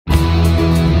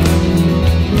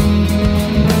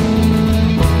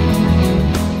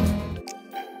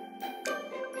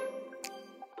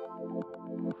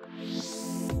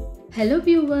Hello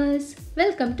viewers,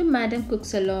 welcome to Madam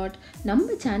Cooks a Lot.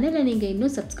 நம்ம சேனலை நீங்க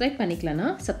இன்னும் subscribe பண்ணிக்கலனா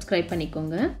subscribe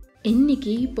பண்ணிக்கோங்க.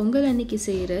 இன்னைக்கு பொங்கல் அன்னைக்கு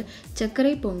செய்யற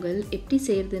சக்கரை பொங்கல் எப்படி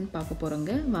செய்யறதுன்னு பார்க்க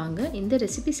போறோங்க. வாங்க இந்த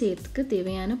ரெசிபி செய்யிறதுக்கு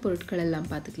தேவையான பொருட்கள் எல்லாம்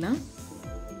பார்த்துக்கலாம்.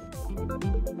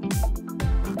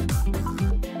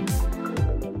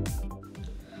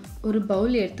 ஒரு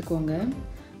பவுல் எடுத்துக்கோங்க.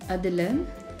 அதுல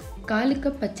 1/4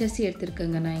 கப் பச்சரிசி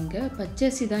எடுத்துர்க்கங்க. நான் இங்க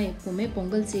பச்சரிசி தான் எப்பவுமே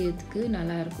பொங்கல் செய்யிறதுக்கு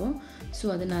நல்லா இருக்கும். சோ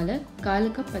அதனால 1/4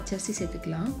 கப் பச்சரிசி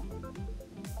சேர்த்துக்கலாம்.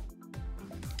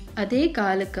 அதே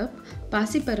 1/4 கப்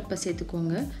பாசிப்பருப்பு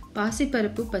சேர்த்துக்கோங்க.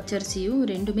 பாசிப்பருப்பு பச்சரிசியும்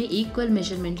ரெண்டுமே ஈக்குவல்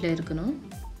மெஷர்மென்ட்ல இருக்கணும்.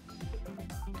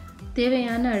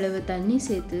 தேவையான அளவு தண்ணி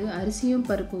சேர்த்து அரிசியும்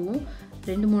பருப்பும்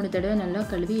 2-3 தடவை நல்லா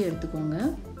கழுவி எடுத்துக்கோங்க.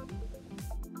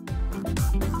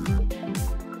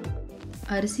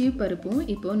 அரிசியும் பருப்பும்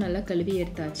இப்போ நல்லா கழுவி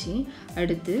எடுத்தாச்சு.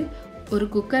 அடுத்து ஒரு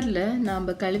குக்கர்ல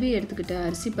நாம கழுவி எடுத்துக்கிட்ட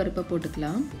அரிசி பருப்பை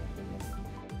போட்டுக்கலாம்.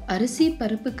 அரிசி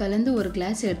பருப்பு கலந்து ஒரு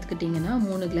கிளாஸ் எடுத்துக்கிட்டீங்கன்னா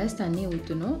 3 கிளாஸ் தண்ணி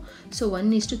ஊற்றணும். ஸோ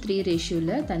 1:3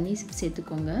 ரேஷியோவில் தண்ணி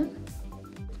சேர்த்துக்கோங்க.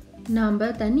 நாம்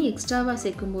தண்ணி எக்ஸ்ட்ராவாக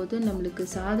சேர்க்கும்போது நம்மளுக்கு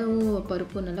சாதமும்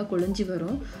பருப்பும் நல்லா கொழிஞ்சி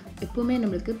வரும். எப்போவுமே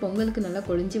நம்மளுக்கு பொங்கலுக்கு நல்லா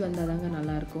கொழிஞ்சி வந்தால் தாங்க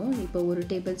நல்லாயிருக்கும். இப்போ 1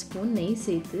 டேபிள் ஸ்பூன் நெய்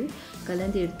சேர்த்து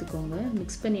கலந்து எடுத்துக்கோங்க.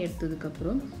 மிக்ஸ் பண்ணி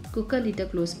எடுத்ததுக்கப்புறம் குக்கர் லிட்டை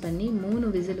க்ளோஸ் பண்ணி 3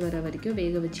 விசில் வர வரைக்கும்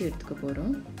வேக வச்சு எடுத்துக்க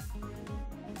போகிறோம்.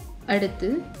 அடுத்து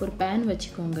ஒரு பேன்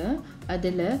வச்சுக்கோங்க.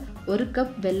 அதில் 1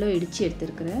 கப் வெல்லம் இடித்து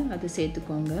எடுத்துருக்கிறேன். அதை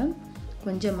சேர்த்துக்கோங்க.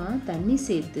 கொஞ்சமாக தண்ணி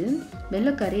சேர்த்து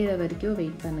வெல்லம் கரையிற வரைக்கும்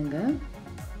வெயிட் பண்ணுங்கள்.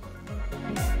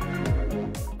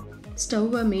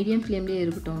 ஸ்டவ்வை மீடியம் ஃப்ளேம்லேயே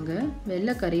இருக்கட்டும்ங்க.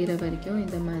 வெல்லம் கரையிற வரைக்கும்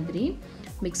இந்த மாதிரி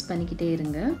மிக்ஸ் பண்ணிக்கிட்டே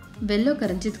இருங்க. வெல்லம்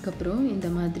கரைஞ்சதுக்கப்புறம் இந்த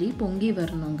மாதிரி பொங்கி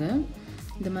வரணுங்க.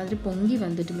 இந்த மாதிரி பொங்கி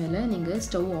வந்துட்டு மேலே நீங்கள்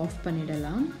ஸ்டவ் ஆஃப்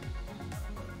பண்ணிடலாம்.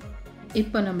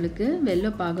 இப்போ நம்மளுக்கு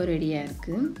வெல்லம் பாகம் ரெடியாக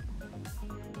இருக்குது.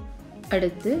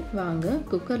 அடுத்து வாங்க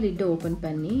குக்கர் லிட்டை ஓப்பன்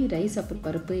பண்ணி ரைஸ் அப்புறம்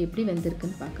பருப்பு எப்படி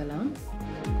வெந்திருக்குன்னு பார்க்கலாம்.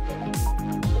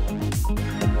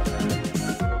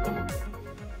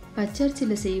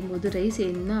 பச்சரிசியில் செய்யும்போது ரைஸ்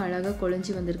என்ன அழகாக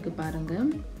குழஞ்சி வந்திருக்கு பாருங்க.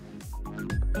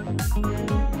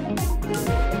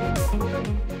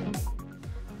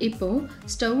 இப்போ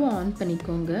ஸ்டவ் ஆன்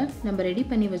பண்ணிக்கோங்க. நம்ம ரெடி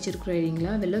பண்ணி வச்சிருக்கிறோம்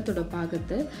இல்லைங்களா வெல்லத்தோட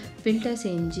பாகத்தை ஃபில்டர்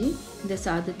செஞ்சு இந்த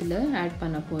சாதத்தில் ஆட்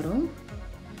பண்ண போகிறோம்.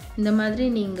 இந்த மாதிரி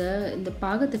நீங்கள் இந்த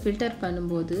பாகத்தை ஃபில்டர்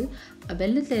பண்ணும்போது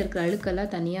வெல்லத்தில் இருக்கிற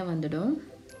அழுக்கெல்லாம் தனியாக வந்துடும்.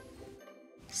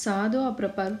 சாதம்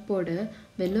அப்புறம் பருப்போட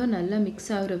வெல்லம் நல்லா மிக்ஸ்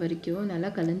ஆகிற வரைக்கும் நல்லா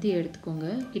கலந்து எடுத்துக்கோங்க.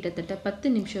 கிட்டத்தட்ட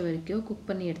 10 நிமிஷம் வரைக்கும் குக்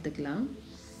பண்ணி எடுத்துக்கலாம்.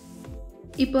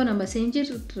 இப்போ நம்ம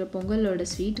செஞ்சிருக்கிற பொங்கலோட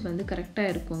ஸ்வீட் வந்து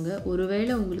கரெக்டாக இருக்குங்க.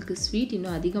 ஒருவேளை உங்களுக்கு ஸ்வீட்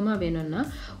இன்னும் அதிகமாக வேணும்னா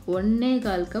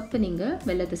 1/4 கப் நீங்கள்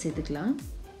வெல்லத்தை சேர்த்துக்கலாம்.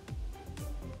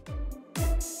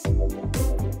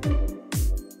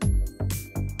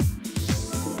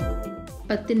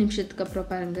 பத்து நிமிஷத்துக்கு அப்புறம்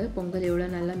பாருங்கள் பொங்கல் எவ்வளோ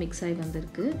நல்லா மிக்ஸ் ஆகி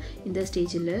வந்திருக்கு. இந்த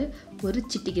ஸ்டேஜில் ஒரு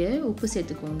சிட்டிகை உப்பு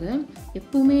சேர்த்துக்கோங்க.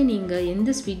 எப்பவுமே நீங்கள்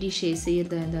எந்த ஸ்வீட் டிஷ்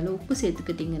செய்கிறதா இருந்தாலும் உப்பு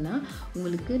சேர்த்துக்கிட்டிங்கன்னா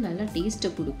உங்களுக்கு நல்லா டேஸ்ட்டை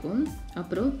கொடுக்கும்.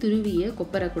 அப்புறம் துருவிய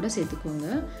கொப்பரை கூட சேர்த்துக்கோங்க.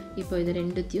 இப்போ இதை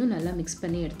ரெண்டுத்தையும் நல்லா மிக்ஸ்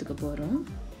பண்ணி எடுத்துக்க போகிறோம்.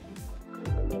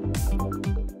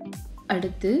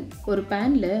 அடுத்து ஒரு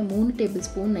பேனில் 3 டேபிள்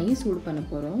ஸ்பூன் நெய் சூடு பண்ண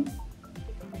போகிறோம்.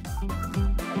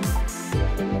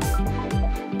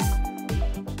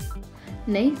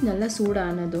 நெய் நல்லா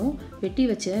சூடானதும் வெட்டி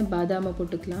வச்ச பாதாமை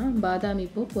போட்டுக்கலாம். பாதாம்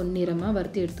இப்போ பொன்னிறமாக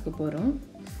வறுத்து எடுத்துக்க போகிறோம்.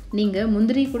 நீங்கள்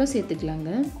முந்திரி கூட சேர்த்துக்கலாங்க.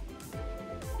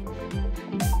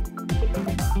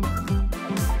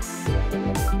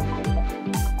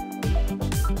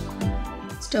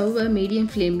 ஸ்டவ்வை மீடியம்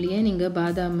ஃப்ளேம்லேயே நீங்கள்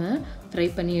பாதாமை ஃப்ரை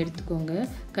பண்ணி எடுத்துக்கோங்க.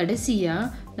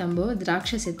 கடைசியாக நம்ம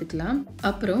திராட்சை சேர்த்துக்கலாம்.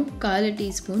 அப்புறம் 1/4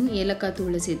 டீஸ்பூன் ஏலக்காய்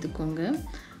தூளை சேர்த்துக்கோங்க.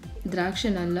 திராட்சை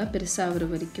நல்லா பெருசாகிற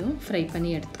வரைக்கும் ஃப்ரை பண்ணி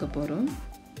எடுத்துக்க போகிறோம்.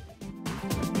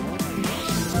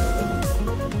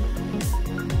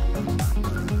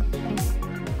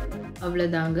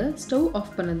 அவ்வளோதாங்க. ஸ்டவ்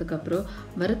ஆஃப் பண்ணதுக்கப்புறம்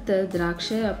வறுத்த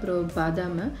திராட்சை அப்புறம்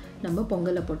பாதாமை நம்ம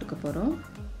பொங்கலை போட்டுக்க போகிறோம்.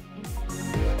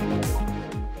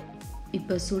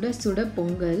 இப்போ சுட சுட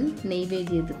பொங்கல்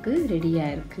நெய்வேத்தியத்துக்கு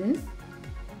ரெடியாக இருக்குது.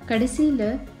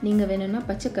 கடைசியில் நீங்கள் வேணும்னா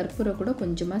பச்சை கற்பூரம் கூட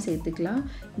கொஞ்சமாக சேர்த்துக்கலாம்.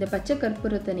 இந்த பச்சை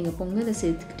கற்பூரத்தை நீங்கள் பொங்கலை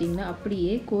சேர்த்துக்கிட்டிங்கன்னா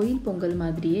அப்படியே கோயில் பொங்கல்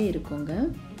மாதிரியே இருக்குங்க.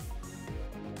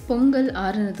 பொங்கல்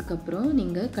ஆறுனதுக்கப்புறம்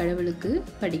நீங்கள் கடவுளுக்கு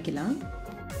படிக்கலாம்.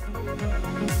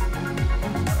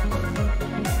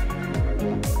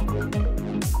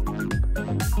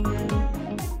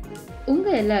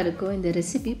 உங்கள் எல்லாருக்கும் இந்த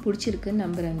ரெசிபி பிடிச்சிருக்குன்னு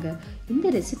நம்புகிறேங்க. இந்த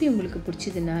ரெசிபி உங்களுக்கு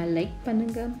பிடிச்சதுன்னா லைக்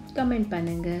பண்ணுங்கள், கமெண்ட்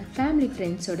பண்ணுங்கள், ஃபேமிலி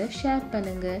ஃப்ரெண்ட்ஸோட ஷேர்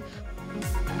பண்ணுங்கள்.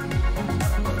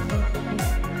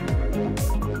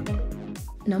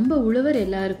 நம்ம உழவர்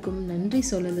எல்லாருக்கும் நன்றி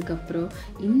சொன்னதுக்கப்புறம்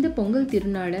இந்த பொங்கல்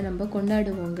திருநாளை நம்ம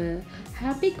கொண்டாடுவோங்க.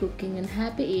 Happy cooking and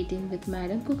happy eating with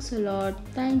madam cooks a lot.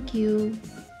 Thank you.